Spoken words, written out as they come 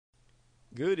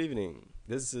Good evening.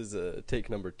 This is take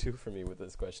number 2 for me with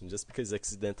this question, just because I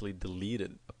accidentally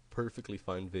deleted a perfectly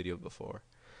fine video before.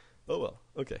 Oh well,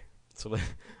 okay. So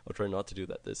I'll try not to do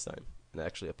that this time and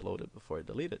actually upload it before I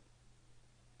delete it.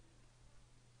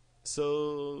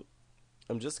 So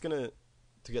I'm just gonna,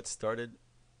 to get started,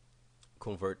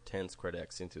 convert tan squared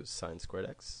x into sine squared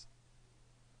x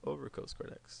over cos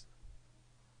squared x.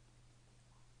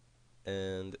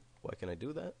 And why can I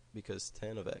do that? Because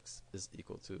tan of x is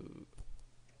equal to,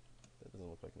 that doesn't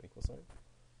look like an equal sign,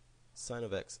 sine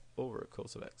of x over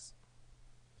cos of x.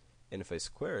 And if I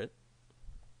square it,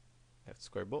 I have to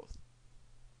square both.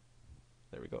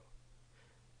 There we go.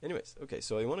 Anyways, okay,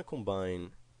 so I want to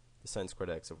combine the sine squared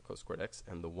x over cos squared x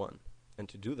and the 1. And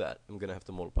to do that, I'm going to have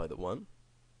to multiply the 1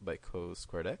 by cos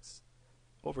squared x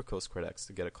over cos squared x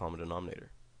to get a common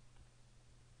denominator.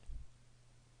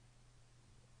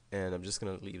 And I'm just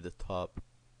going to leave the top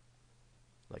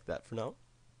like that for now.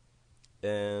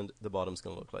 And the bottom's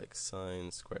going to look like sine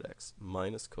squared x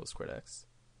minus cos squared x,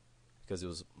 because it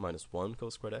was minus 1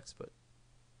 cos squared x, but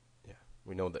yeah,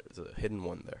 we know there's a hidden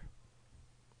 1 there.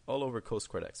 All over cos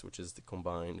squared x, which is the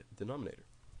combined denominator.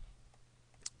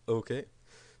 Okay,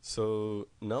 so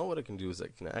now what I can do is I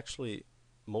can actually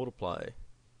multiply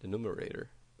the numerator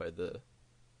by the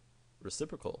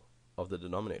reciprocal of the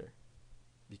denominator,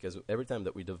 because every time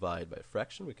that we divide by a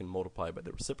fraction, we can multiply by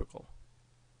the reciprocal.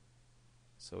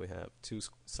 So we have 2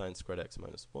 sine squared x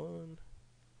minus 1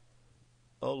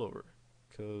 all over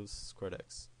cos squared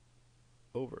x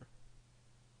over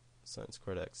sine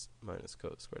squared x minus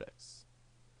cos squared x.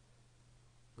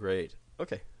 Great.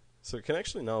 Okay, so we can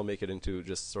actually now make it into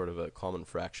just sort of a common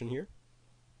fraction here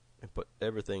and put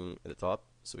everything at the top.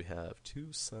 So we have 2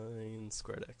 sine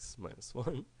squared x minus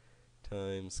 1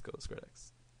 times cos squared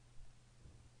x.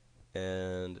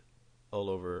 And all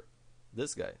over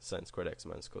this guy, sine squared x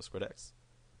minus cos squared x.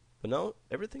 But now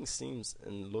everything seems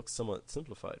and looks somewhat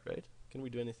simplified, right? Can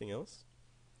we do anything else?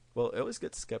 Well, I always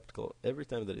get skeptical every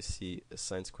time that I see a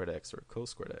sine squared x or a cos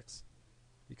squared x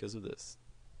because of this.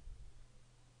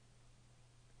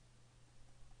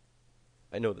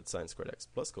 I know that sine squared x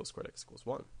plus cos squared x equals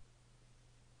 1.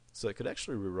 So I could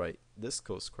actually rewrite this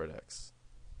cos squared x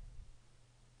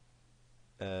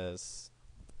as,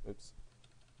 oops,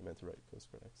 I meant to write cos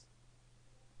squared x.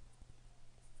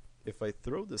 If I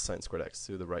throw this sine squared x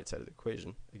to the right side of the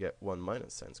equation, I get 1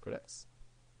 minus sine squared x.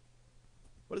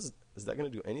 What is that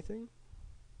going to do anything?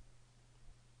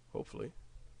 Hopefully.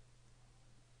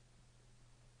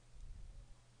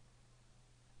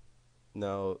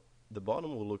 Now, the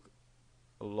bottom will look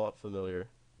a lot familiar,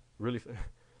 really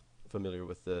familiar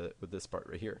with this part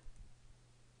right here.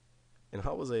 And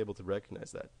how was I able to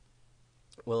recognize that?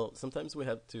 Well, sometimes we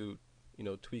have to,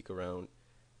 tweak around.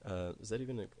 Is that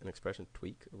even an expression,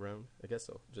 tweak around? I guess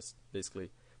so. Just basically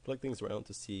plug things around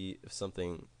to see if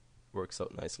something works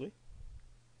out nicely.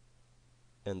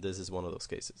 And this is one of those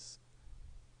cases.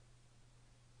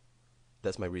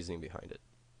 That's my reasoning behind it.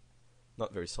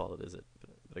 Not very solid, is it? But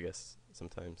I guess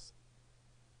sometimes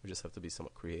we just have to be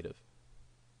somewhat creative.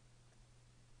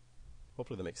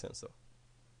 Hopefully that makes sense, though.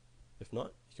 If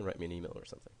not, you can write me an email or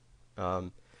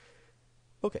something.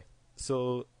 Okay,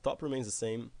 so top remains the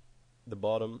same. The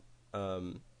bottom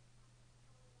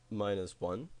minus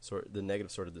 1, so the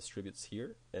negative sort of distributes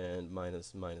here, and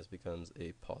minus becomes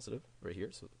a positive right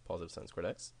here, so positive sine squared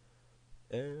x.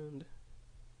 And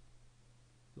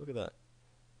look at that.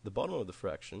 The bottom of the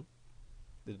fraction,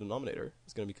 the denominator,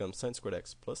 is going to become sine squared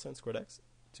x plus sine squared x,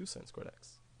 2 sine squared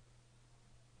x,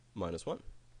 minus 1.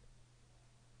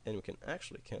 And we can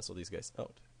actually cancel these guys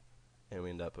out, and we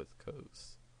end up with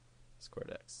cos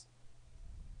squared x.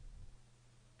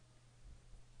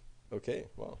 Okay,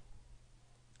 wow.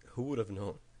 Who would have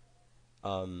known?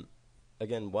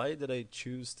 Again, why did I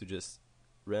choose to just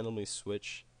randomly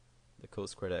switch the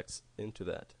cos squared x into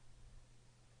that?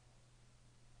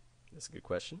 That's a good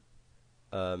question.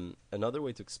 Another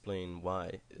way to explain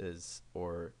why is,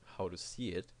 or how to see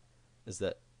it, is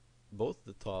that both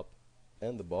the top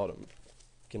and the bottom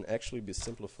can actually be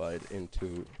simplified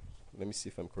into, let me see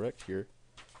if I'm correct here,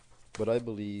 but I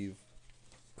believe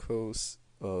cos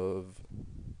of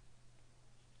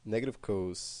negative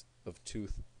cos of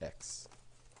 2x.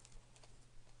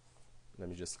 Let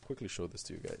me just quickly show this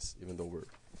to you guys, even though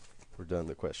we're done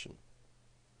the question.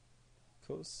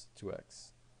 Cos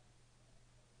 2x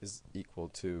is equal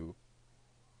to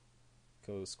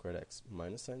cos squared x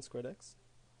minus sine squared x,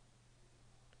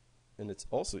 and it's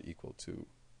also equal to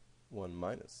 1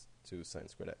 minus 2 sine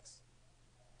squared x.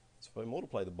 So if I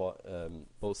multiply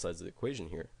both sides of the equation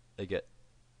here, I get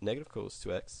negative cos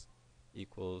 2x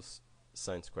equals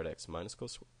sine squared x minus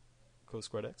cos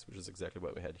squared x, which is exactly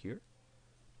what we had here.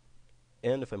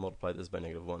 And if I multiply this by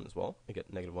negative 1 as well, I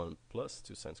get negative 1 plus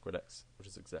 2 sine squared x, which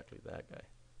is exactly that guy.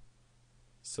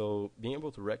 So being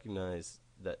able to recognize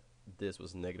that this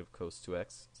was negative cos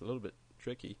 2x is a little bit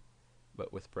tricky,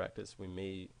 but with practice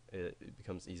it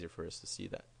becomes easier for us to see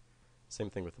that. Same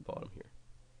thing with the bottom here.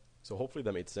 So hopefully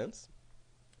that made sense.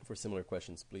 For similar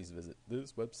questions, please visit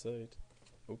this website.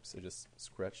 Oops, I just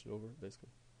scratched it over basically.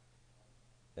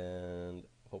 And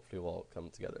hopefully we'll all come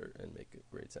together and make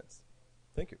great sense.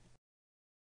 Thank you.